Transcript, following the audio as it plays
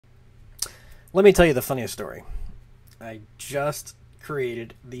Let me tell you the funniest story. I just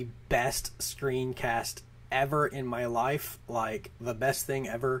created the best screencast ever in my life, like the best thing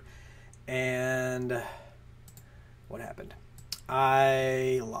ever, and what happened?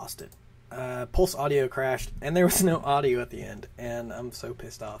 I lost it. Pulse audio crashed, and there was no audio at the end, and I'm so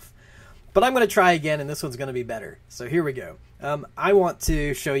pissed off. But I'm going to try again, and this one's going to be better. So here we go. I want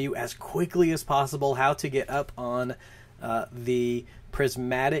to show you as quickly as possible how to get up on the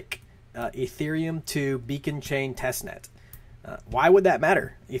Prysmatic Ethereum to Beacon Chain Testnet. Why would that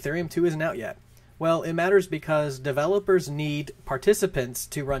matter? Ethereum 2 isn't out yet. Well, it matters because developers need participants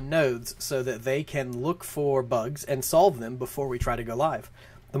to run nodes so that they can look for bugs and solve them before we try to go live.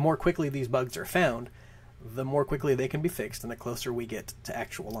 The more quickly these bugs are found, the more quickly they can be fixed and the closer we get to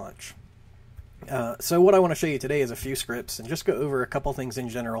actual launch. So what I want to show you today is a few scripts and just go over a couple things in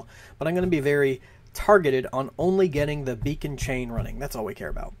general, but I'm going to be very targeted on only getting the Beacon chain running. That's all we care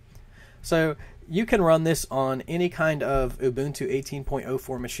about. So you can run this on any kind of Ubuntu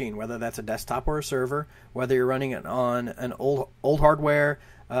 18.04 machine, whether that's a desktop or a server, whether you're running it on an old hardware.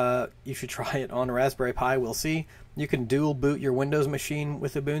 You should try it on a Raspberry Pi, we'll see. You can dual boot your Windows machine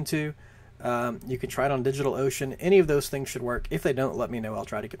with Ubuntu. You can try it on DigitalOcean. Any of those things should work. If they don't, let me know. I'll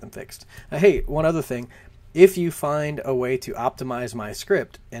try to get them fixed. Hey, one other thing. If you find a way to optimize my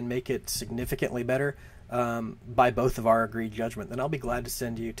script and make it significantly better by both of our agreed judgment, then I'll be glad to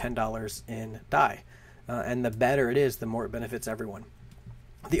send you $10 in DAI. And the better it is, the more it benefits everyone.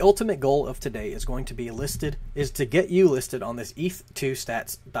 The ultimate goal of today is going to be to get you listed on this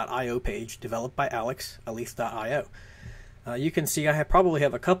eth2stats.io page developed by Alex, aleth.io. You can see I probably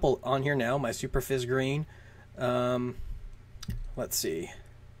have a couple on here now. My Superphiz green. Let's see.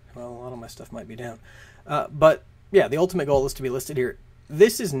 Well, a lot of my stuff might be down. But yeah, the ultimate goal is to be listed here.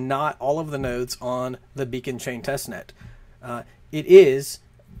 This is not all of the nodes on the Beacon Chain Testnet. It is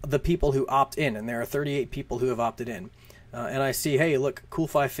the people who opt in, and there are 38 people who have opted in. And I see, hey, look, Cool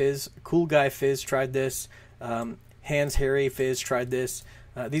Guy Fizz tried this. Hands Harry Fizz tried this.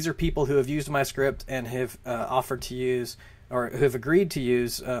 These are people who have used my script and have offered to use, or who have agreed to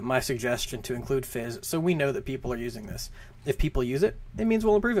use my suggestion to include Fizz, so we know that people are using this. If people use it, it means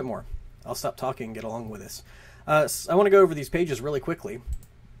we'll improve it more. I'll stop talking and get along with this. So I want to go over these pages really quickly.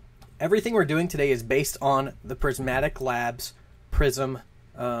 Everything we're doing today is based on the Prysmatic Labs Prism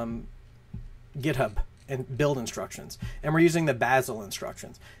GitHub and build instructions, and we're using the Bazel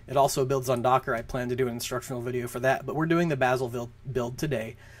instructions. It also builds on Docker. I plan to do an instructional video for that, but we're doing the Bazel build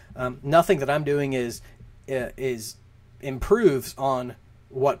today. Nothing that I'm doing is improves on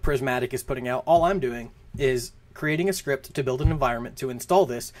what Prysmatic is putting out. All I'm doing is creating a script to build an environment to install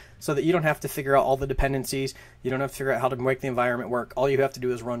this so that you don't have to figure out all the dependencies. You don't have to figure out how to make the environment work. All you have to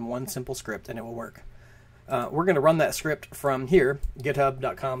do is run one simple script and it will work. We're going to run that script from here,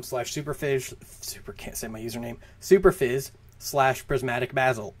 github.com/superphiz, can't say my username, superphiz/Prysmatic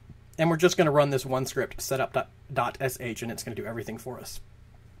Bazel. And we're just going to run this one script, setup.sh, and it's going to do everything for us.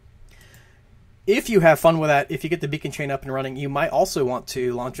 If you have fun with that, if you get the Beacon chain up and running, you might also want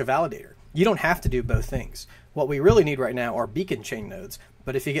to launch a validator. You don't have to do both things. What we really need right now are Beacon chain nodes.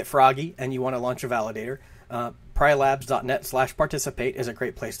 But if you get froggy and you want to launch a validator, prylabs.net/participate is a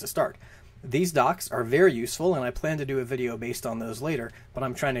great place to start. These docs are very useful, and I plan to do a video based on those later, but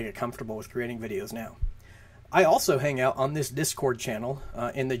I'm trying to get comfortable with creating videos now. I also hang out on this Discord channel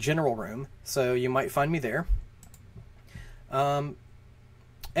in the general room, so you might find me there.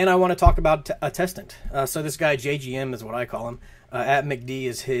 And I want to talk about a testant. So this guy, JGM is what I call him. At McD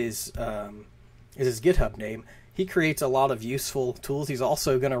is his GitHub name. He creates a lot of useful tools. He's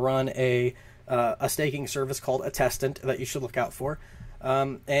also going to run a staking service called a testant that you should look out for.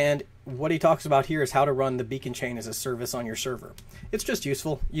 And what he talks about here is how to run the Beacon chain as a service on your server. It's just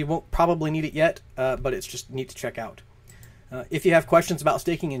useful. You won't probably need it yet, but it's just neat to check out. If you have questions about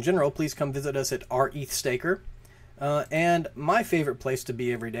staking in general, please come visit us at rETHStaker. And my favorite place to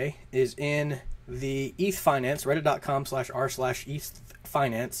be every day is in the ETH Finance,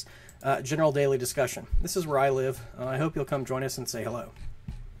 reddit.com/r/ETHfinance, general daily discussion. This is where I live. I hope you'll come join us and say hello.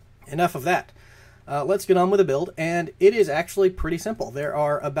 Enough of that. Let's get on with the build, and it is actually pretty simple. There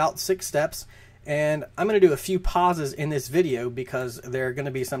are about 6 steps, and I'm going to do a few pauses in this video because there are going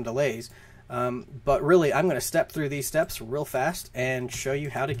to be some delays. But really, I'm going to step through these steps real fast and show you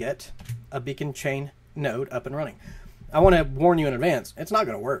how to get a Beacon chain node up and running. I want to warn you in advance, it's not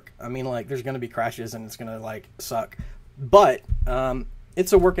going to work. I mean, like, there's going to be crashes and it's going to, like, suck. But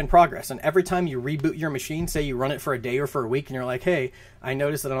it's a work in progress, and every time you reboot your machine, say you run it for a day or for a week, and you're like, hey, I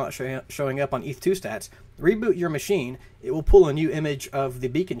noticed that I'm not showing up on ETH2stats, reboot your machine, it will pull a new image of the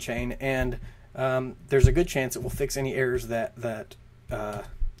Beacon chain, and there's a good chance it will fix any errors that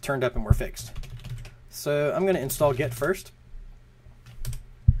turned up and were fixed. So I'm going to install Git first.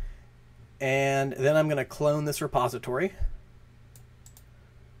 And then I'm going to clone this repository.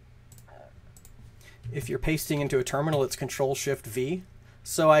 If you're pasting into a terminal, it's Control-Shift-V.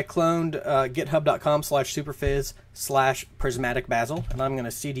 So I cloned github.com/superphiz/prismaticbasil, and I'm going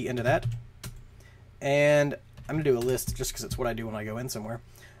to cd into that. And I'm going to do a list just because it's what I do when I go in somewhere.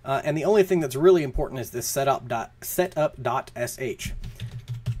 And the only thing that's really important is this setup.sh.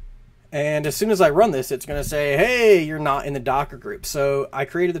 And as soon as I run this, it's going to say, hey, you're not in the Docker group. So I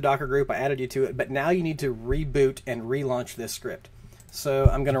created the Docker group, I added you to it, but now you need to reboot and relaunch this script. So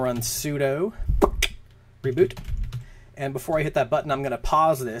I'm going to run sudo reboot. And before I hit that button, I'm going to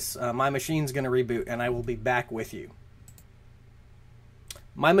pause this. My machine's going to reboot, and I will be back with you.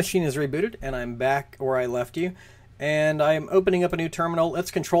 My machine is rebooted, and I'm back where I left you. And I'm opening up a new terminal.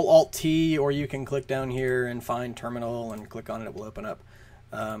 Let's Control-Alt-T, or you can click down here and find terminal and click on it. It will open up.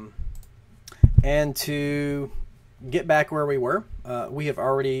 And to get back where we were, we have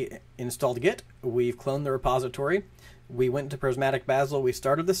already installed Git. We've cloned the repository. We went to Prysmatic Basil. We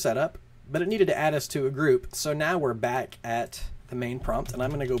started the setup, but it needed to add us to a group. So now we're back at the main prompt, and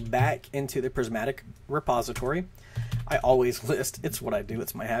I'm going to go back into the Prysmatic repository. I always list. It's what I do.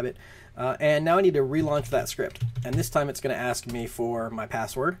 It's my habit. And now I need to relaunch that script. And this time it's going to ask me for my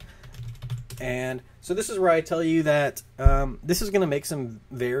password. And so this is where I tell you that this is going to make some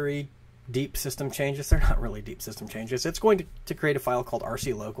very deep system changes. They're not really deep system changes. It's going to create a file called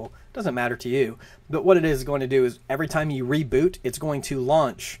rclocal. It doesn't matter to you. But what it is going to do is every time you reboot, it's going to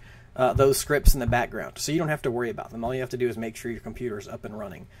launch those scripts in the background. So you don't have to worry about them. All you have to do is make sure your computer is up and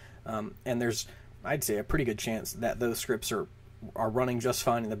running. And there's, I'd say, a pretty good chance that those scripts are running just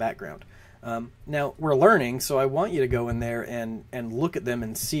fine in the background. Now, we're learning, so I want you to go in there and look at them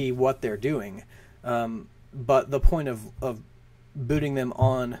and see what they're doing. But the point of booting them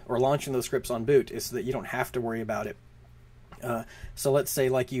on, or launching those scripts on boot, is so that you don't have to worry about it. So let's say,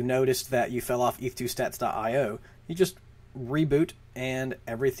 like, you noticed that you fell off eth2stats.io. You just reboot, and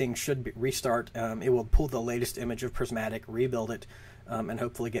everything should restart. It will pull the latest image of Prysmatic, rebuild it, and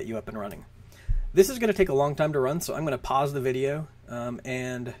hopefully get you up and running. This is going to take a long time to run, so I'm going to pause the video,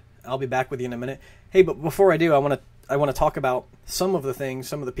 and I'll be back with you in a minute. Hey, but before I do, I want to talk about some of the things,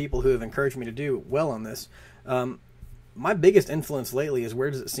 some of the people who have encouraged me to do well on this. My biggest influence lately, as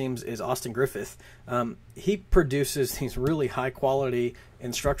weird as it seems, is Austin Griffith. He produces these really high-quality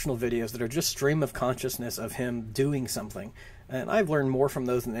instructional videos that are just stream of consciousness of him doing something. And I've learned more from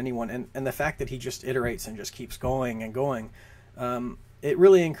those than anyone. And the fact that he just iterates and just keeps going and going, it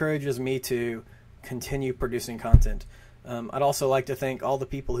really encourages me to continue producing content. I'd also like to thank all the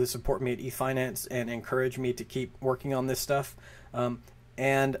people who support me at eFinance and encourage me to keep working on this stuff.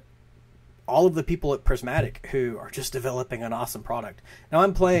 And all of the people at Prysmatic who are just developing an awesome product. Now,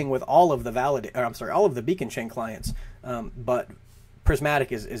 I'm playing with all of the all of the Beacon Chain clients, but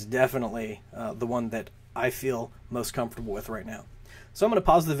Prysmatic is definitely the one that I feel most comfortable with right now. So I'm going to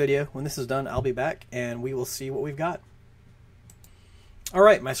pause the video. When this is done, I'll be back, and we will see what we've got. All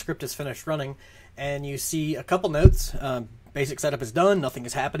right, my script is finished running, and you see a couple notes. Basic setup is done. Nothing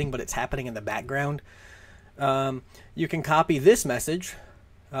is happening, but it's happening in the background. You can copy this message,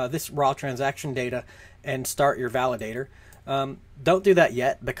 this raw transaction data, and start your validator. Don't do that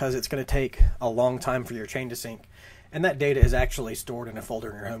yet, because it's going to take a long time for your chain to sync. And that data is actually stored in a folder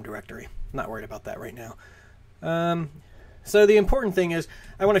in your home directory. I'm not worried about that right now. So the important thing is,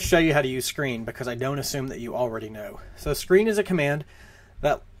 I want to show you how to use screen, because I don't assume that you already know. So screen is a command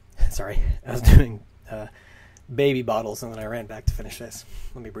that, sorry, I was doing baby bottles, and then I ran back to finish this.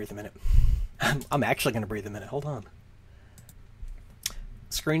 Let me breathe a minute. I'm actually going to breathe a minute. Hold on.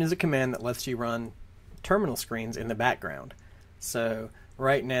 Screen is a command that lets you run terminal screens in the background. So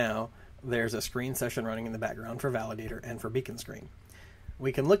right now, there's a screen session running in the background for Validator and for Beacon Screen.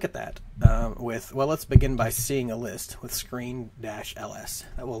 We can look at that with, well, let's begin by seeing a list with screen-ls.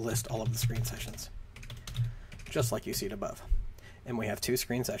 That will list all of the screen sessions, just like you see it above. And we have 2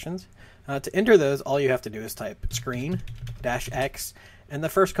 screen sessions. To enter those, all you have to do is type screen-x and the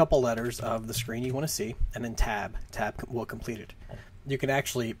first couple letters of the screen you want to see, and then tab. Tab will complete it. You can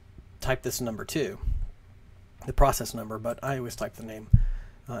actually type this number too, the process number, but I always type the name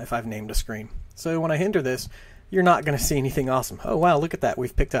if I've named a screen. So when I enter this, you're not going to see anything awesome. Oh, wow, look at that.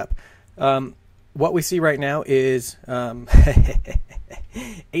 We've picked up. What we see right now is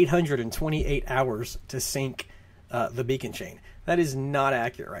 828 hours to sync the Beacon Chain. That is not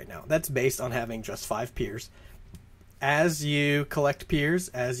accurate right now. That's based on having just 5 peers. As you collect peers,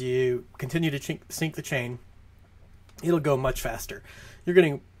 as you continue to sync the chain, it'll go much faster.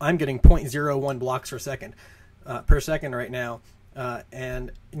 I'm getting 0.01 blocks per second right now,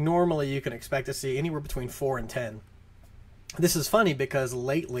 and normally you can expect to see anywhere between 4 and 10. This is funny because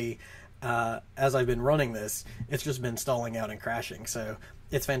lately, as I've been running this, it's just been stalling out and crashing. So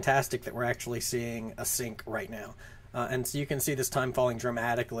it's fantastic that we're actually seeing a sync right now. And so you can see this time falling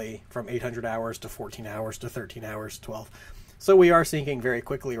dramatically from 800 hours to 14 hours to 13 hours, 12. So we are syncing very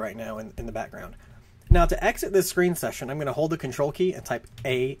quickly right now in the background. Now to exit this screen session, I'm going to hold the control key and type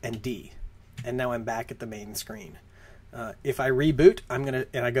A and D. And now I'm back at the main screen. If I reboot,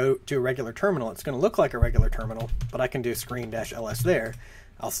 and I go to a regular terminal, it's going to look like a regular terminal, but I can do screen-ls there.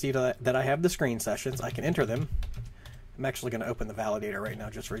 I'll see that I have the screen sessions. I can enter them. I'm actually going to open the validator right now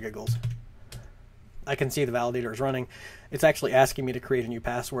just for giggles. I can see the validator is running. It's actually asking me to create a new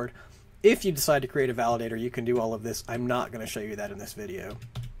password. If you decide to create a validator, you can do all of this. I'm not going to show you that in this video.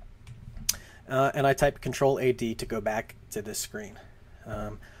 And I type Control-AD to go back to this screen.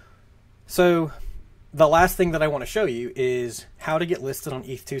 So the last thing that I want to show you is how to get listed on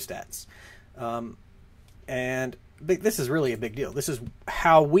ETH2 stats. And this is really a big deal. This is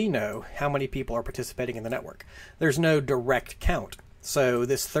how we know how many people are participating in the network. There's no direct count. So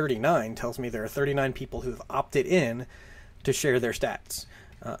this 39 tells me there are 39 people who've opted in to share their stats.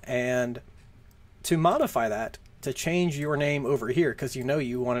 And to modify that, to change your name over here, because you know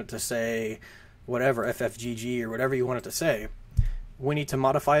you want it to say whatever, FFGG or whatever you want it to say, we need to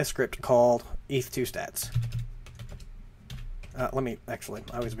modify a script called ETH2stats. I always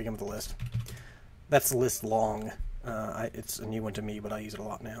begin with the list. That's list long. It's a new one to me, but I use it a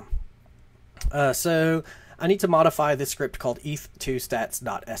lot now. So I need to modify this script called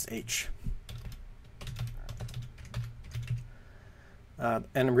eth2stats.sh.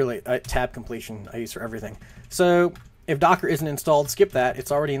 And really, tab completion I use for everything. So if Docker isn't installed, skip that.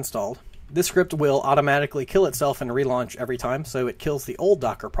 It's already installed. This script will automatically kill itself and relaunch every time. So it kills the old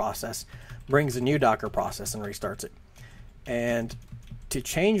Docker process, brings a new Docker process, and restarts it. And to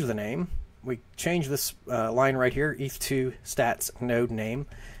change the name, we change this line right here, eth2stats node name,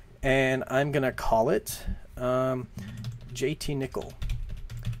 and I'm going to call it JT Nickel.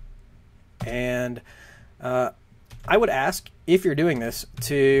 And I would ask, if you're doing this,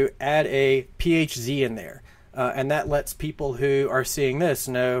 to add a PHZ in there. And that lets people who are seeing this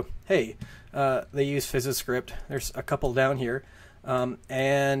know, hey, they use PhysScript. There's a couple down here.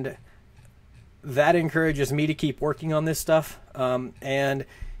 And that encourages me to keep working on this stuff. And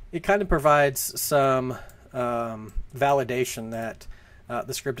it kind of provides some validation that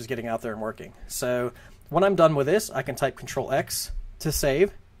the script is getting out there and working. So when I'm done with this, I can type Control-X to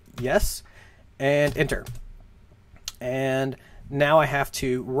save, yes, and enter. And now I have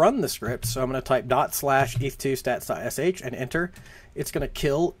to run the script, so I'm going to type /eth2stats.sh and enter. It's going to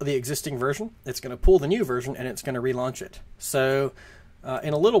kill the existing version, it's going to pull the new version, and it's going to relaunch it. So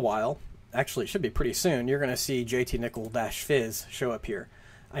in a little while, actually it should be pretty soon, you're going to see jtnickel-fizz show up here.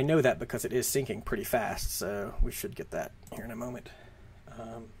 I know that because it is syncing pretty fast, so we should get that here in a moment.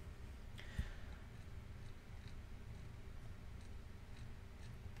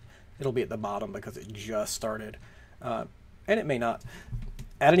 It'll be at the bottom because it just started. And it may not.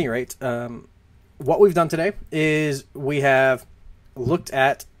 At any rate, what we've done today is we have looked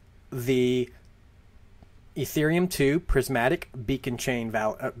at the Ethereum 2 Prysmatic Beacon Chain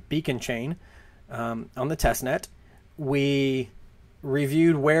on the testnet. We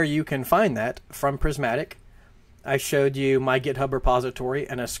reviewed where you can find that from Prysmatic. I showed you my GitHub repository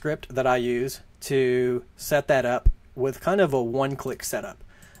and a script that I use to set that up with kind of a one-click setup.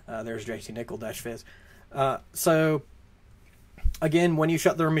 There's jtnickel-fizz. So again, when you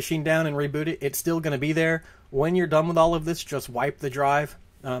shut the machine down and reboot it, it's still going to be there. When you're done with all of this, just wipe the drive.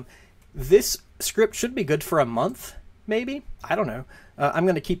 This script should be good for a month, maybe. I don't know. I'm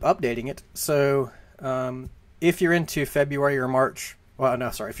going to keep updating it. So if you're into February or March, well,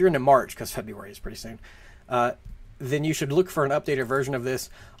 no, sorry, if you're into March, because February is pretty soon, then you should look for an updated version of this.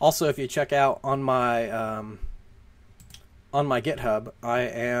 Also, if you check out on my GitHub, I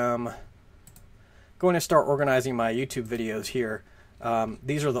am going to start organizing my YouTube videos here.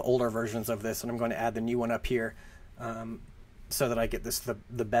 These are the older versions of this, and I'm going to add the new one up here so that I get this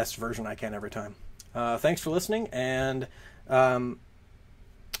the best version I can every time. Thanks for listening, and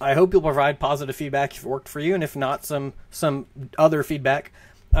I hope you'll provide positive feedback if it worked for you, and if not, some other feedback.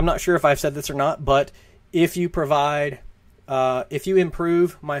 I'm not sure if I've said this or not, but if you provide, if you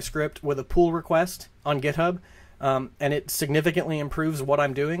improve my script with a pull request on GitHub, and it significantly improves what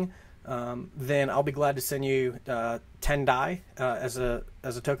I'm doing, then I'll be glad to send you 10 DAI as a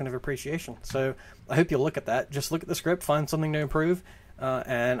token of appreciation. So I hope you'll look at that. Just look at the script, find something to improve,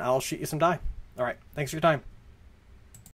 and I'll shoot you some DAI. All right. Thanks for your time.